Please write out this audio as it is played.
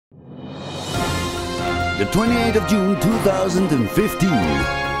the 28th of June 2015.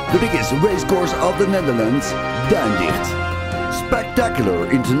 The biggest racecourse of the Netherlands, Duindigt. Spectacular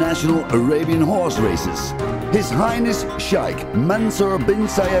international Arabian horse races. His Highness Sheikh Mansour bin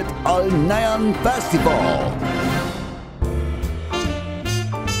Zayed Al Nahyan Festival.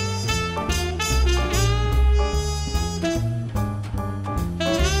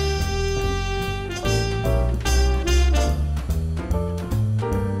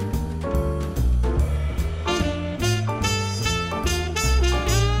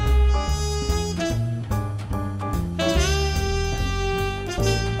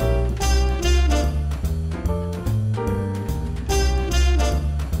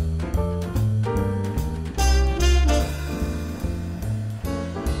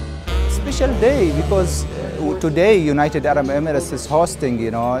 Special day because today United Arab Emirates is hosting,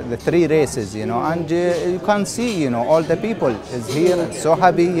 the 3 races, and you can see, all the people is here, so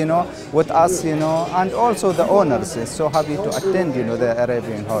happy, with us, and also the owners is so happy to attend, the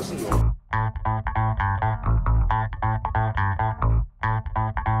Arabian horses.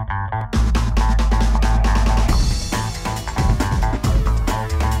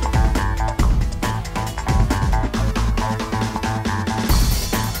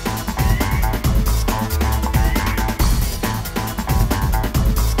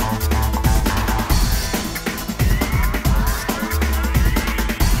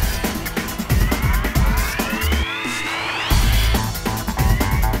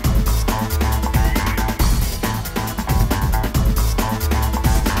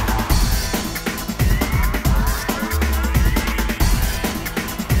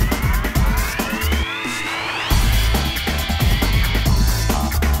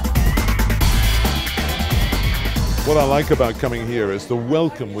 What I like about coming here is the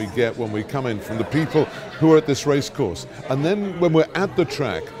welcome we get when we come in from the people who are at this race course. And then when we're at the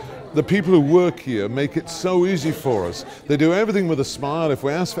track, the people who work here make it so easy for us. They do everything with a smile. If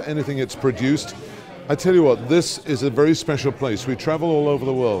we ask for anything, it's produced. I tell you what, this is a very special place. We travel all over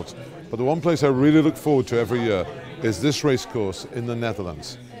the world, but the one place I really look forward to every year is this race course in the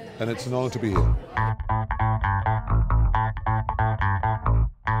Netherlands. And it's an honor to be here.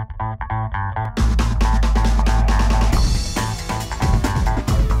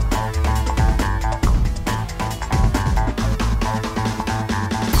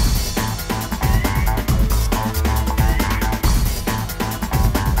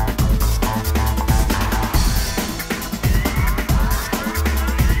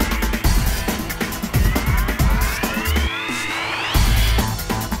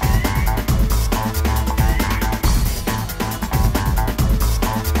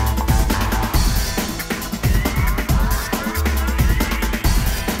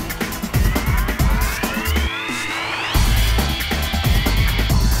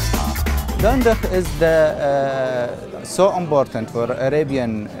 Duindigt is so important for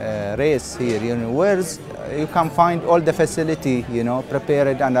Arabian race here, where you can find all the facility,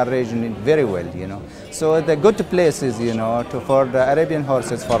 prepared and arranged very well, So the good places, for the Arabian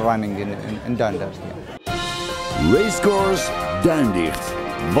horses for running in Duindigt. Racecourse Duindigt,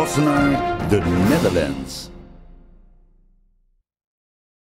 Wassenaar, the Netherlands.